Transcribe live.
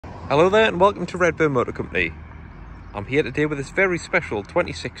Hello there and welcome to Redburn Motor Company. I'm here today with this very special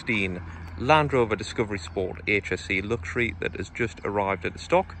 2016 Land Rover Discovery Sport HSE Luxury that has just arrived at the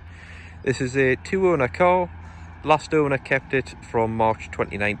stock. This is a two-owner car. Last owner kept it from March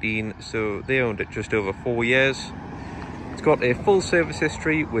 2019, so they owned it just over 4 years. It's got a full service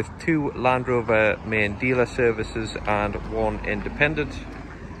history with 2 Land Rover main dealer services and 1 independent.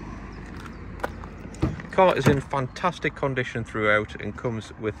 The car is in fantastic condition throughout and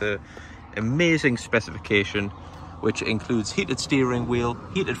comes with an amazing specification, which includes heated steering wheel,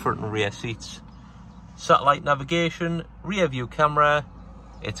 heated front and rear seats, satellite navigation, rear view camera.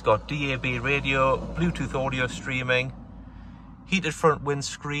 It's got DAB radio, Bluetooth audio streaming, heated front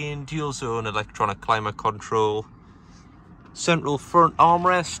windscreen, dual zone electronic climate control, central front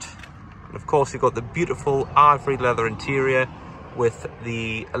armrest, and of course you've got the beautiful ivory leather interior with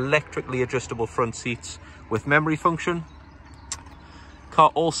the electrically adjustable front seats with memory function. Car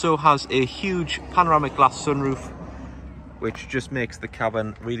also has a huge panoramic glass sunroof, which just makes the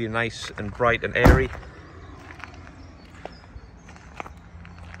cabin really nice and bright and airy.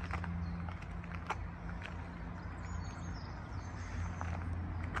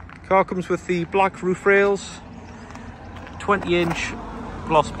 Car comes with the black roof rails, 20-inch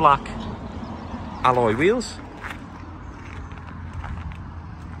gloss black alloy wheels.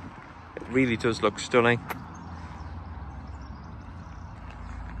 It really does look stunning.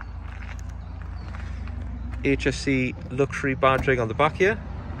 HSE luxury badging on the back here.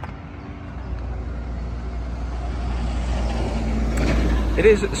 It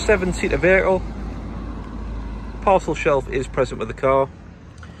is a 7-seater vehicle. Parcel shelf is present with the car.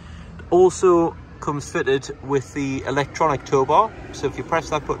 It also comes fitted with the electronic tow bar, so if you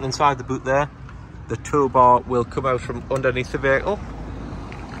press that button inside the boot there, the tow bar will come out from underneath the vehicle.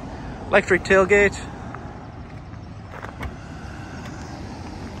 Electric tailgate.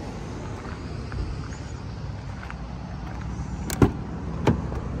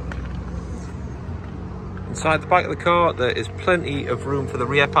 Inside the back of the car there is plenty of room for the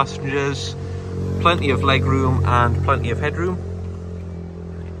rear passengers, plenty of leg room and plenty of headroom.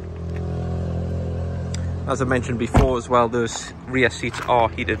 As I mentioned before as well, those rear seats are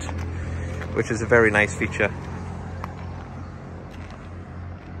heated, which is a very nice feature.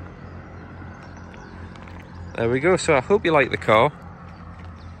 There we go, so I hope you like the car.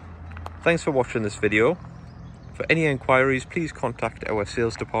 Thanks for watching this video. For any inquiries, please contact our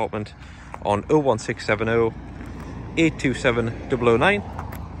sales department on 01670 827 009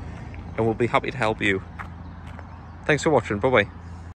 and we'll be happy to help you. Thanks for watching, bye bye.